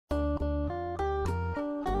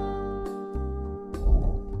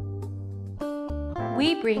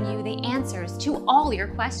we bring you the answers to all your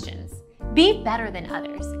questions. Be better than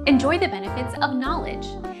others. Enjoy the benefits of knowledge.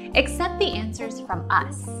 Accept the answers from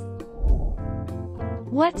us.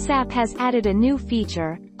 WhatsApp has added a new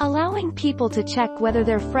feature, allowing people to check whether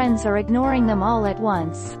their friends are ignoring them all at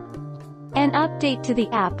once. An update to the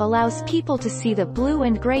app allows people to see the blue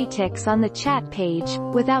and gray ticks on the chat page,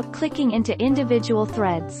 without clicking into individual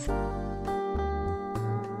threads.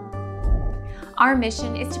 Our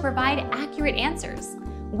mission is to provide accurate answers.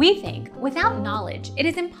 We think, without knowledge, it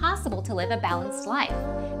is impossible to live a balanced life.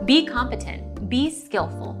 Be competent, be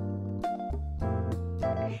skillful.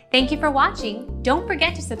 Thank you for watching. Don't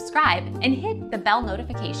forget to subscribe and hit the bell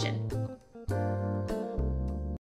notification.